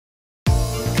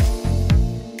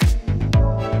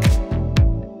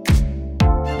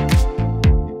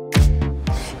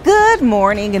Good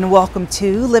morning and welcome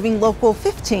to Living Local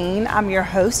 15. I'm your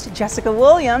host, Jessica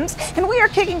Williams, and we are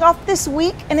kicking off this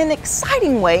week in an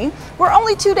exciting way. We're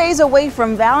only 2 days away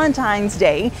from Valentine's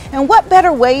Day, and what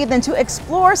better way than to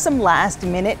explore some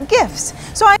last-minute gifts?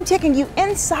 So I'm taking you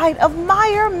inside of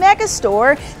Meijer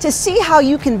Megastore to see how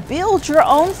you can build your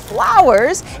own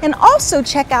flowers and also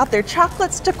check out their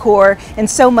chocolates, decor, and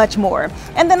so much more.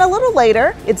 And then a little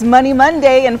later, it's Money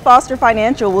Monday, and Foster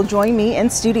Financial will join me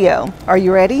in studio. Are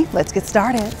you ready? Let's get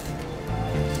started.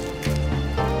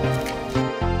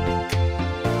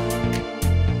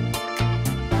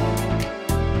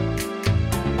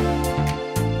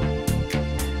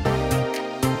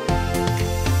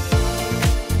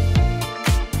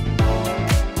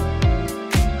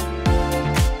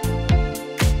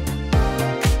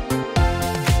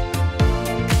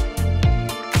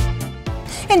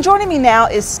 And joining me now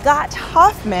is Scott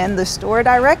Hoffman, the store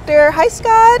director. Hi,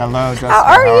 Scott. Hello, Jessica. How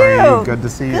are you? Good to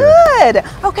see you. Good.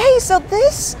 Okay, so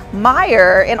this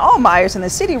Meijer and all Meijers in the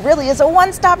city really is a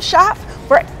one-stop shop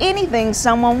for anything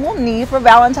someone will need for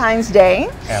Valentine's Day.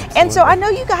 Absolutely. And so I know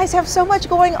you guys have so much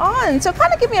going on. So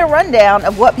kind of give me a rundown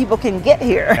of what people can get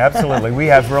here. Absolutely. We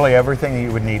have really everything that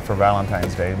you would need for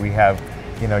Valentine's Day. We have,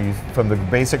 from the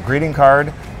basic greeting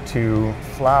card to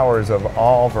flowers of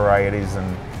all varieties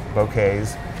and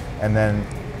bouquets, and then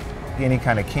any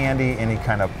kind of candy, any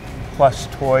kind of plush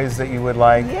toys that you would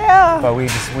like. Yeah. But we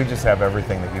just have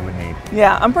everything that you would need.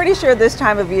 Yeah, I'm pretty sure this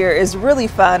time of year is really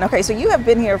fun. Okay, so you have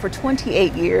been here for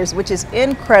 28 years, which is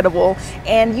incredible,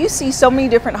 and you see so many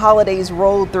different holidays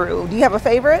roll through. Do you have a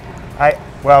favorite?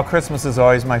 Well, Christmas is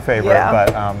always my favorite, yeah.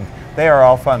 But they are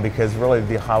all fun because really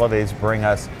the holidays bring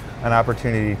us an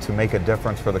opportunity to make a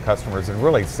difference for the customers and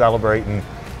really celebrate and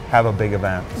have a big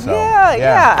event. So,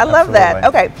 yeah, I love that.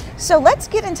 Absolutely. Okay, so let's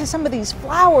get into some of these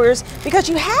flowers because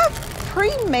you have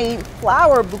pre-made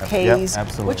flower bouquets,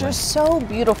 which are so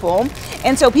beautiful.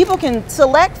 And so people can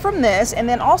select from this, and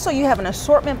then also you have an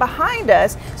assortment behind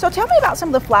us. So tell me about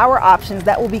some of the flower options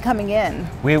that will be coming in.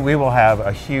 We will have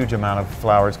a huge amount of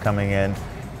flowers coming in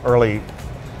early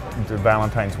to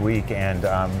Valentine's week, and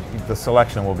the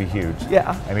selection will be huge.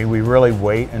 Yeah. I mean, we really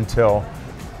wait until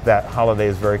that holiday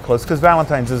is very close because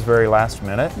Valentine's is very last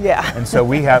minute. Yeah. And so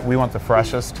we want the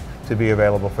freshest to be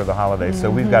available for the holidays.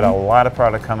 So we've got a lot of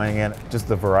product coming in, just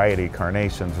the variety,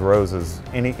 carnations, roses,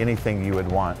 anything you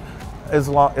would want, as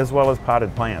well as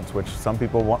potted plants, which some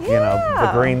people want, the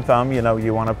green thumb,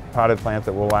 you want a potted plant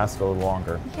that will last a little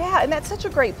longer. Yeah, and that's such a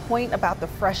great point about the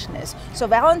freshness. So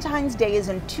Valentine's Day is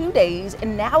in 2 days,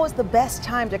 and now is the best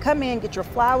time to come in, get your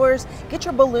flowers, get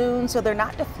your balloons so they're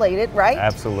not deflated, right?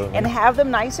 Absolutely. And have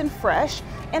them nice and fresh.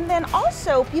 And then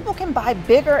also people can buy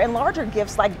bigger and larger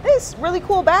gifts like this really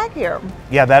cool bag here.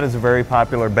 Yeah, that is a very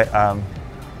popular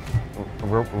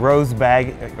rose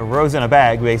bag, a rose in a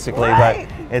bag basically, right.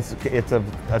 But it's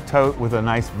a tote with a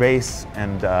nice vase,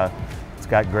 and it's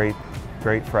got great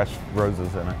fresh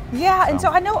roses in it. Yeah, and so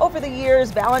I know over the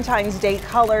years Valentine's Day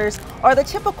colors are the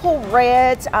typical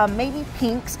reds, maybe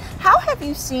pinks. How have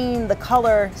you seen the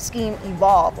color scheme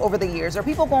evolve over the years? Are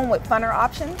people going with funner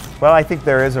options? Well, I think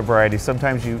there is a variety.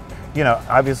 Sometimes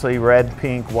obviously red,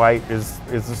 pink, white is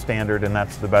the standard, and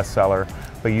that's the best seller,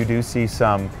 but you do see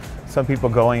some people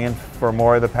going in for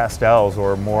more of the pastels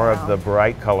or more of the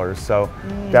bright colors. So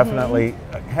definitely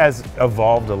has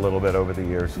evolved a little bit over the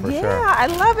years for sure. Yeah, I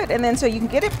love it. And then so you can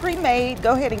get it pre-made,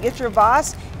 go ahead and get your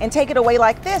vase and take it away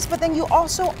like this, but then you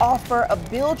also offer a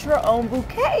build your own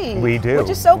bouquet. We do. Which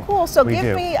is so cool. So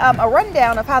give me a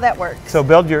rundown of how that works. So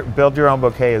build your own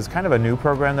bouquet is kind of a new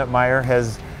program that Meijer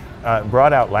has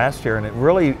brought out last year, and it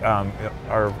really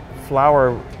are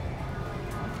flower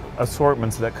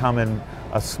assortments that come in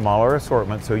a smaller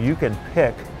assortment, so you can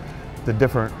pick the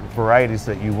different varieties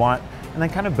that you want and then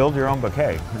kind of build your own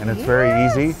bouquet. And it's very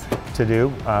easy to do.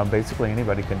 Basically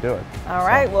anybody can do it. All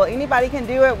right, well, anybody can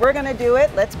do it. We're gonna do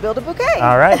it. Let's build a bouquet.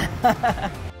 All right.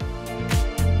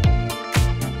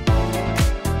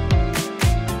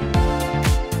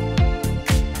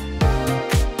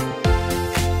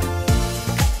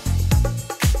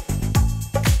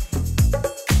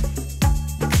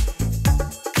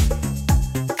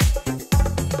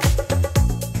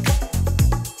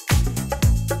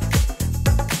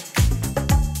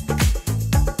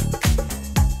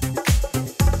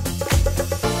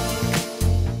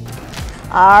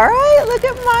 All right, look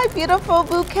at my beautiful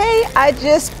bouquet I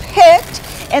just picked.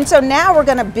 And so now we're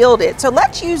gonna build it. So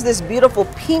let's use this beautiful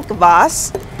pink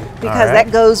vase because that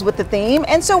goes with the theme.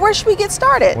 And so where should we get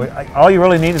started? All you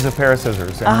really need is a pair of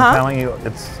scissors. And I'm telling you,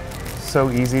 it's so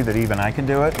easy that even I can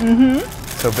do it.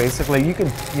 So basically you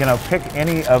can, pick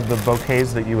any of the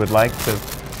bouquets that you would like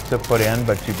to put in,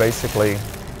 but you basically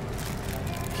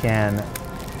can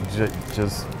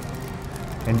just,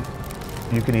 and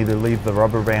you can either leave the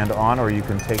rubber band on or you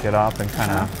can take it off and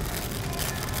kind of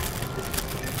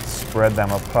spread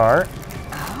them apart.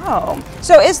 Oh,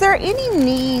 so is there any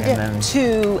need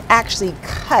to actually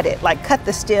cut it, like cut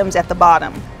the stems at the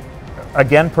bottom?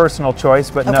 Again, personal choice,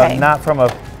 but okay. no, not from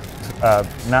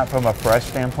a fresh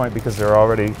standpoint because they're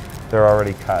already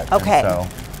cut. Okay. And so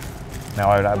now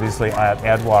I would obviously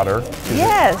add water to,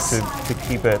 yes. to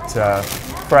keep it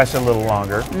fresh a little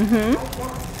longer.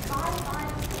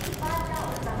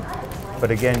 But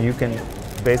again, you can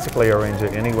basically arrange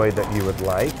it any way that you would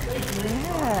like.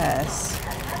 Yes.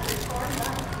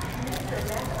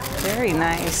 Very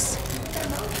nice.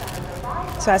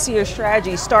 So I see your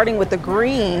strategy starting with the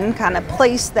green, kind of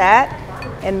place that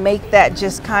and make that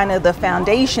just kind of the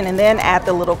foundation and then add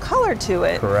the little color to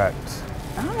it. Correct.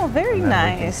 Oh, very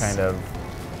nice. We can kind of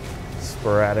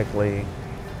sporadically.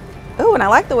 Oh, and I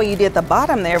like the way you did the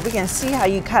bottom there. We can see how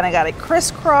you kind of got it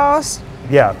crisscrossed.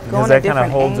 Yeah, because that kind of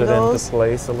holds angles. it into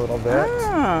place a little bit.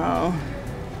 Oh.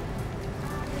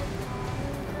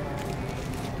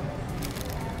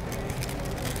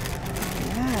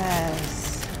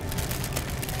 Yes.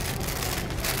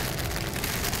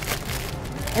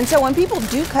 And so when people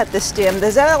do cut the stem,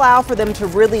 does that allow for them to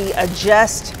really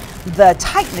adjust the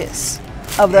tightness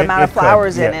of the amount of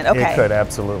flowers in it? Okay. It could,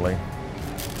 absolutely.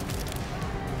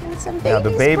 And some baby's now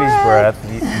the baby's breath,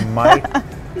 you might.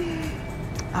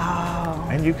 Oh.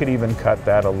 And you could even cut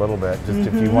that a little bit, just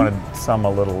if you wanted some a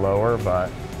little lower,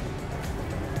 but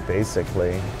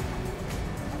basically.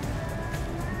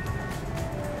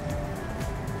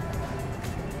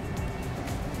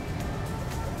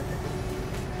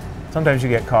 Sometimes you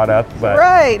get caught up, but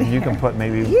right. you can put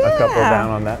maybe a couple down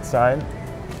on that side.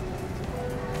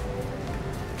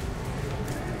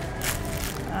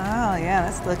 Oh yeah,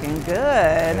 that's looking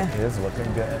good. It is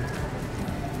looking good.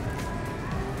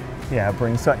 Yeah,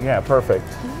 bring some. Yeah, perfect.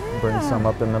 Yeah. Bring some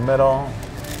up in the middle.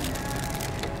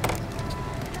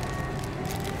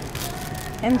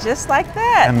 And just like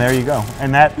that. And there you go.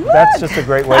 And that's just a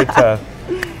great way to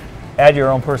add your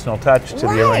own personal touch to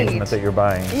the arrangement that you're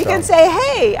buying. You can say,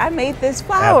 hey, I made this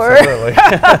flower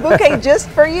bouquet just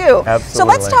for you. Absolutely. So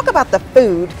let's talk about the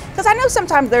food, because I know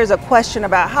sometimes there's a question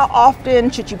about how often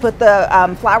should you put the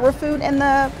flower food in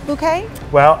the bouquet?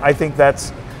 Well, I think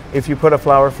that's, if you put a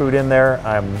flower food in there,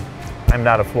 I'm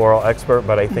not a floral expert,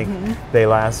 but I think they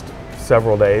last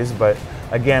several days. But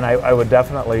again, I would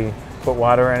definitely put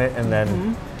water in it and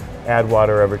then add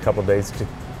water every couple of days to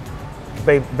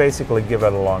basically give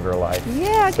it a longer life.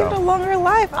 Yeah, give it a longer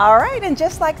life. All right, and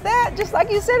just like that, just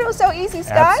like you said, it was so easy,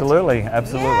 Scott. Absolutely,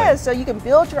 absolutely. Yeah, so you can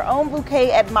build your own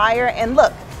bouquet at Meijer. And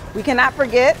look, we cannot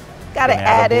forget, got to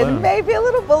add in maybe a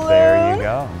little balloon. There you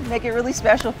go. Make it really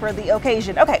special for the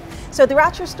occasion. Okay, so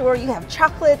throughout your store, you have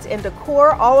chocolates and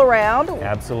decor all around.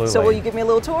 Absolutely. So will you give me a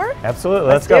little tour? Absolutely,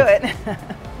 Let's do go. it.